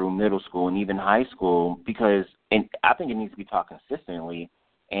 K through middle school and even high school, because I think it needs to be taught consistently,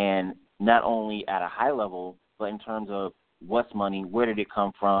 and not only at a high level, but in terms of what's money, where did it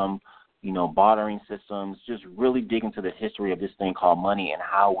come from, bartering systems, just really dig into the history of this thing called money and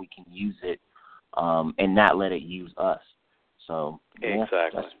how we can use it and not let it use us. So,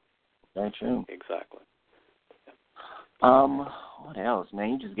 exactly. That's very true. Exactly. What else,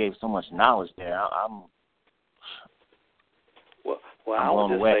 man? You just gave so much knowledge there. I would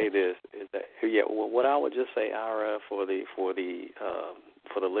just say this is that what I would just say, Ira, for the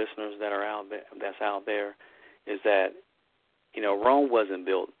listeners that are out there, is that Rome wasn't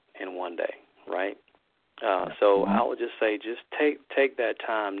built in one day, right? So I would just say, just take that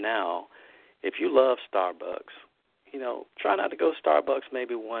time now. If you love Starbucks, try not to go to Starbucks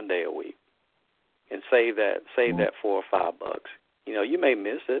maybe one day a week, and save that $4 or $5. You may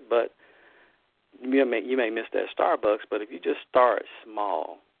miss it, but you may miss that Starbucks. But if you just start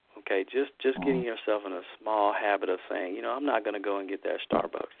small, okay, just getting yourself in a small habit of saying, I'm not going to go and get that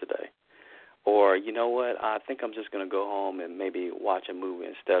Starbucks today, or you know what, I think I'm just going to go home and maybe watch a movie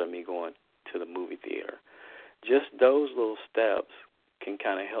instead of me going to the movie theater. Just those little steps can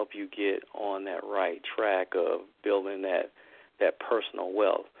kind of help you get on that right track of building that personal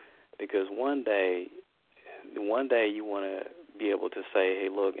wealth. Because one day you want to be able to say, hey,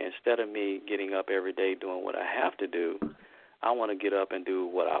 look, instead of me getting up every day doing what I have to do, I want to get up and do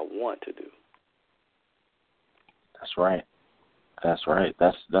what I want to do. That's right.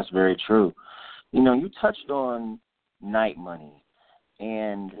 That's very true. You touched on night money,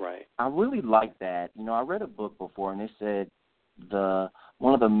 and I really like that. I read a book before, and they said a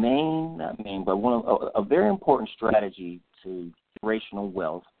very important strategy to generational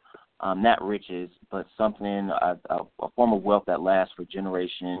wealth, not riches, but something, a form of wealth that lasts for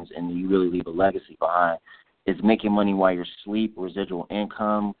generations and you really leave a legacy behind, is making money while you're asleep, residual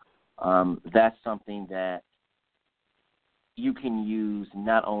income. That's something that you can use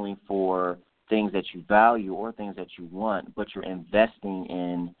not only for things that you value or things that you want, but you're investing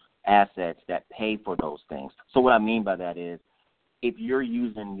in assets that pay for those things. So what I mean by that is, if you're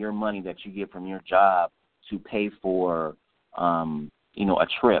using your money that you get from your job to pay for, a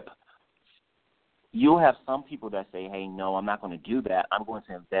trip, you'll have some people that say, hey, no, I'm not going to do that. I'm going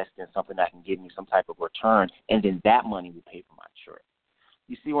to invest in something that can give me some type of return, and then that money will pay for my trip.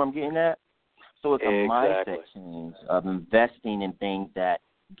 You see where I'm getting at? So it's a mindset change of investing in things that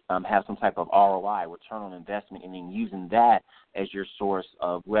have some type of ROI, return on investment, and then using that as your source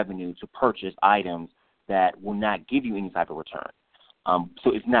of revenue to purchase items that will not give you any type of return.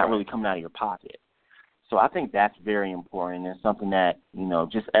 So it's not really coming out of your pocket. So I think that's very important, and something that,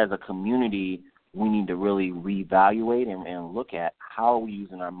 just as a community, we need to really reevaluate and look at how are we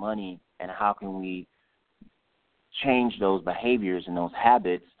using our money and how can we change those behaviors and those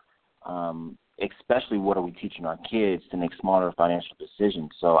habits, especially what are we teaching our kids to make smarter financial decisions.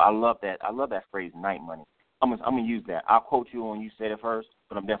 So I love that phrase, night money. I'm going to use that. I'll quote you when you said it first,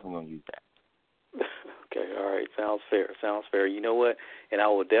 but I'm definitely going to use that. Okay, all right. Sounds fair. You know what? And I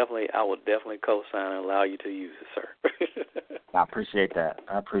will definitely co-sign and allow you to use it, sir. I appreciate that.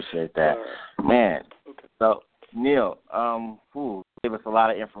 All right. Man. Okay. So, Neil, gave us a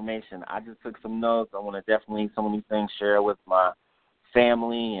lot of information. I just took some notes. I want to definitely, some of these things, share with my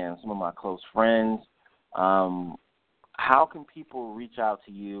family and some of my close friends. How can people reach out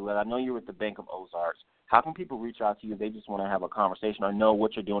to you? And I know you're with the Bank of Ozarks. How can people reach out to you if they just want to have a conversation or know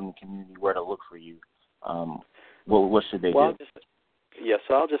what you're doing in the community, where to look for you? What should they do? Yes,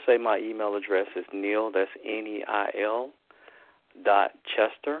 so I'll just say my email address is Neil, that's Neil,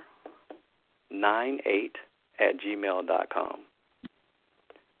 .chester98@gmail.com.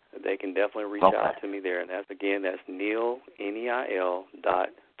 They can definitely reach out to me there. And that's Neil, Neil,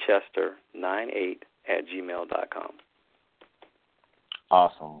 .chester98@gmail.com.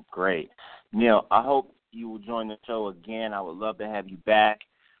 Awesome. Great. Neil, I hope you will join the show again. I would love to have you back.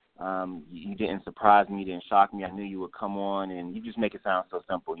 You didn't surprise me. You didn't shock me. I knew you would come on, and you just make it sound so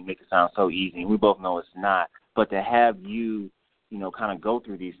simple. You make it sound so easy, and we both know it's not. But to have you, kind of go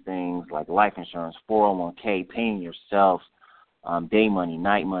through these things like life insurance, 401k, paying yourself, day money,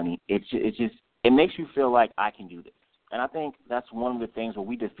 night money, it makes you feel like I can do this. And I think that's one of the things where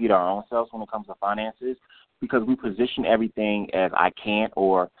we defeat our own selves when it comes to finances, because we position everything as I can't,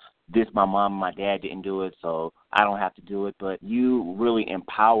 or this, my mom and my dad didn't do it, so I don't have to do it. But you really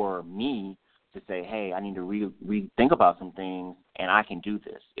empower me to say, hey, I need to rethink about some things, and I can do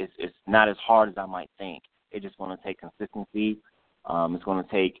this. It's not as hard as I might think. It's just going to take consistency. It's going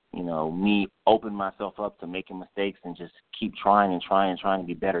to take, me open myself up to making mistakes and just keep trying to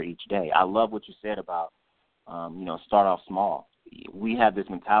be better each day. I love what you said about, start off small. We have this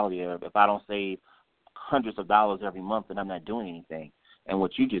mentality of if I don't save hundreds of dollars every month, then I'm not doing anything. And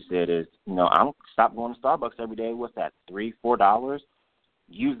what you just said is, I don't stop going to Starbucks every day. What's that, $3, $4?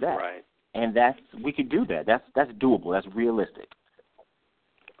 Use that. Right. And we could do that. That's doable. That's realistic.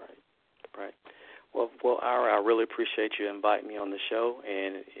 Right. Well, Ira, I really appreciate you inviting me on the show,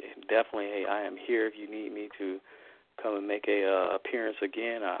 and definitely, hey, I am here if you need me to come and make a appearance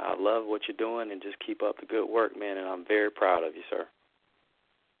again. I love what you're doing, and just keep up the good work, man, and I'm very proud of you, sir.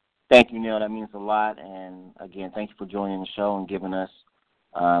 Thank you, Neil. That means a lot. And, again, thank you for joining the show and giving us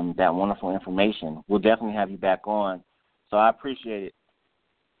that wonderful information. We'll definitely have you back on. So I appreciate it.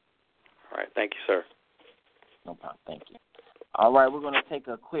 All right. Thank you, sir. No problem. Thank you. All right, we're going to take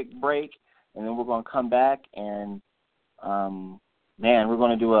a quick break, and then we're going to come back and, we're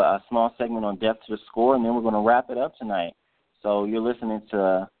going to do a small segment on Death to the Score, and then we're going to wrap it up tonight. So you're listening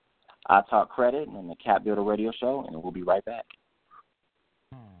to ITalkCredit and the Cap Builder Radio Show, and we'll be right back.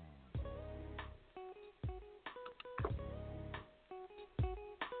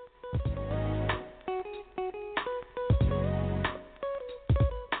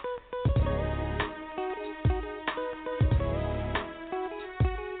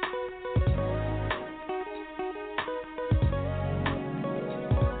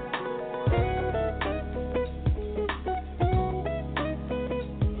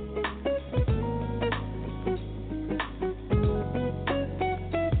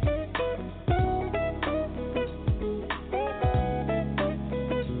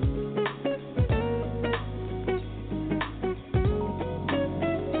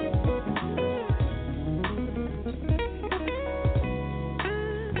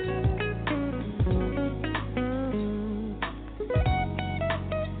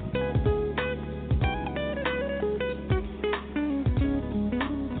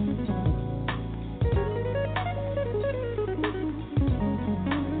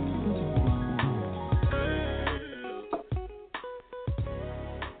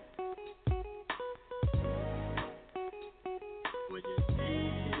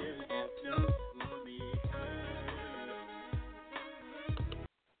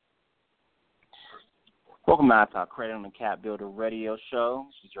 Welcome to ITalkCredit on the Cap Builder Radio Show.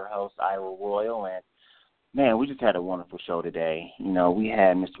 This is your host, Ira Royal, and, man, we just had a wonderful show today. We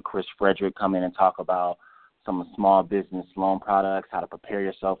had Mr. Chris Frederick come in and talk about some small business loan products, how to prepare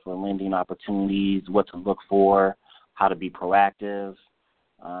yourself for lending opportunities, what to look for, how to be proactive.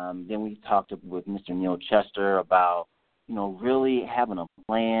 Then we talked with Mr. Neil Chester about, really having a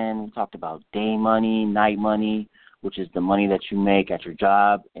plan. We talked about day money, night money, which is the money that you make at your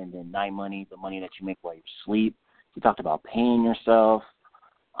job, and then night money, the money that you make while you sleep. We talked about paying yourself,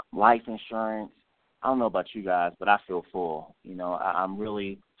 life insurance. I don't know about you guys, but I feel full. I'm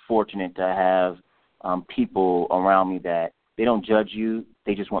really fortunate to have people around me that they don't judge you.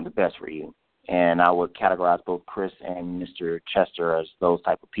 They just want the best for you. And I would categorize both Chris and Mr. Chester as those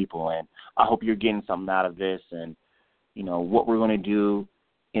type of people. And I hope you're getting something out of this. And, what we're going to do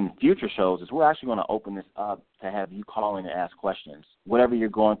in future shows is we're actually going to open this up to have you call in and ask questions. Whatever you're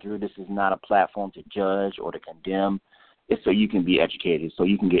going through, this is not a platform to judge or to condemn. It's so you can be educated, so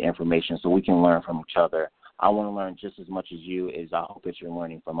you can get information, so we can learn from each other. I want to learn just as much as you, as I hope that you're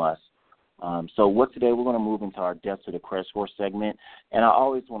learning from us. So today we're going to move into our Death to the Credit Score segment. And I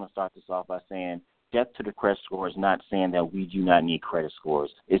always want to start this off by saying Death to the Credit Score is not saying that we do not need credit scores.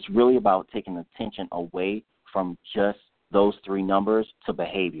 It's really about taking attention away from just those three numbers to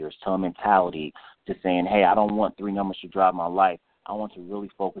behaviors, to a mentality, to saying, hey, I don't want three numbers to drive my life. I want to really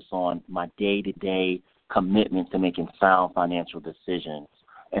focus on my day-to-day commitment to making sound financial decisions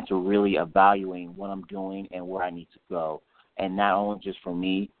and to really evaluating what I'm doing and where I need to go. And not only just for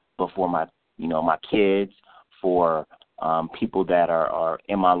me, but for my kids, for people that are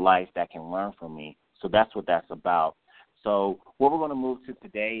in my life that can learn from me. So that's what that's about. So what we're going to move to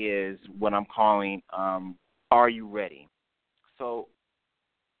today is what I'm calling Are You Ready? So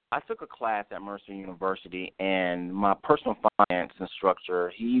I took a class at Mercer University, and my personal finance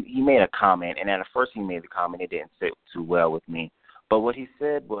instructor, he made a comment, and at first he made the comment, it didn't sit too well with me. But what he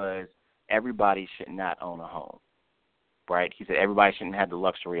said was everybody should not own a home, right? He said everybody shouldn't have the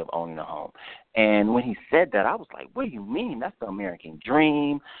luxury of owning a home. And when he said that, I was like, what do you mean? That's the American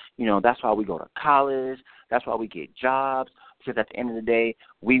dream. That's why we go to college. That's why we get jobs. Because at the end of the day,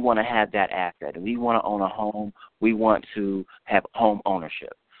 we want to have that asset. We want to own a home. We want to have home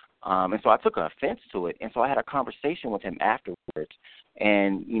ownership. And so I took offense to it. And so I had a conversation with him afterwards.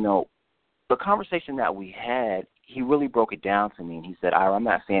 And, the conversation that we had, he really broke it down to me. And he said, Ira, I'm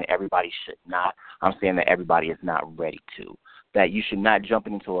not saying everybody should not. I'm saying that everybody is not ready to. That you should not jump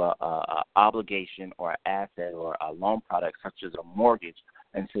into a obligation or an asset or a loan product such as a mortgage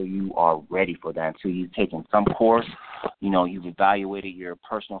until you are ready for that, until you've taken some course, you've evaluated your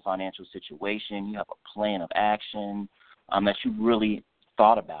personal financial situation, you have a plan of action, that you really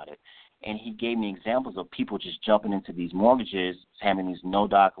thought about it. And he gave me examples of people just jumping into these mortgages, having these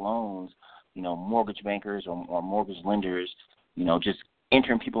no-doc loans, mortgage bankers or mortgage lenders, just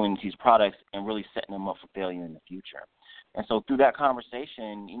entering people into these products and really setting them up for failure in the future. And so through that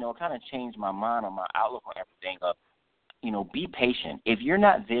conversation, it kind of changed my mind on my outlook on everything of, be patient. If you're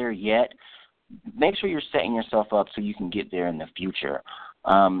not there yet, make sure you're setting yourself up so you can get there in the future.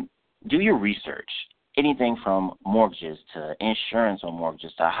 Do your research. Anything from mortgages to insurance on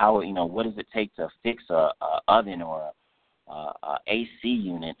mortgages to how, what does it take to fix a oven or a AC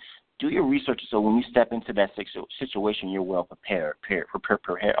unit. Do your research so when you step into that situation, you're well prepared.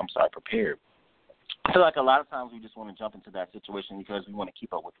 I feel like a lot of times we just want to jump into that situation because we want to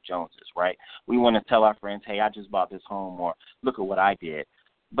keep up with the Joneses, right? We want to tell our friends, hey, I just bought this home, or look at what I did.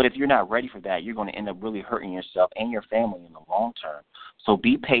 But if you're not ready for that, you're going to end up really hurting yourself and your family in the long term. So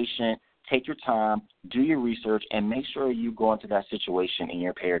be patient, take your time, do your research, and make sure you go into that situation and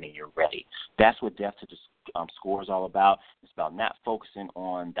you're prepared and you're ready. That's what Death to the Score is all about. It's about not focusing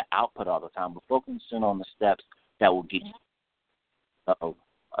on the output all the time, but focusing on the steps that will get you. So,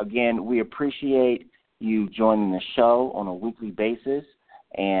 again, we appreciate you joining the show on a weekly basis.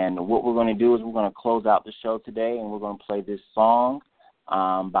 And what we're going to do is we're going to close out the show today, and we're going to play this song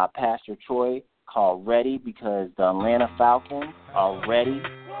by Pastor Troy called Ready, because the Atlanta Falcons are ready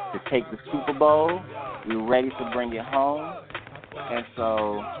to take the Super Bowl. We're ready to bring it home. And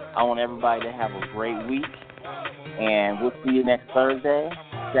so I want everybody to have a great week. And we'll see you next Thursday,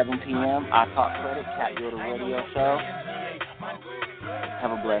 7 p.m. ITalkCredit, Cat Builder Radio Show.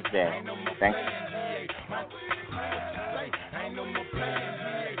 Have a blessed day. Thanks.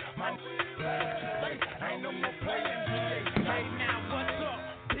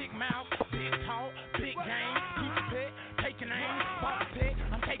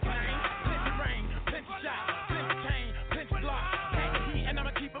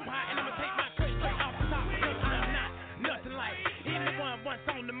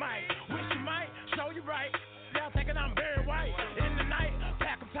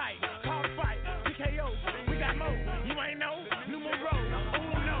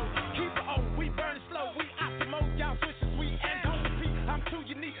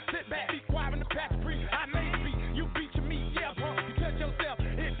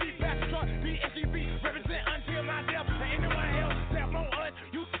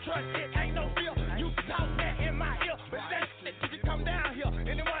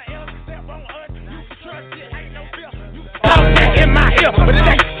 But it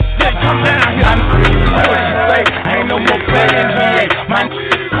ain't just come down here. Ain't no more playing, he ain't my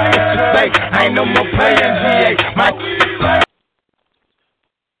say. Ain't no more playing, he ain't my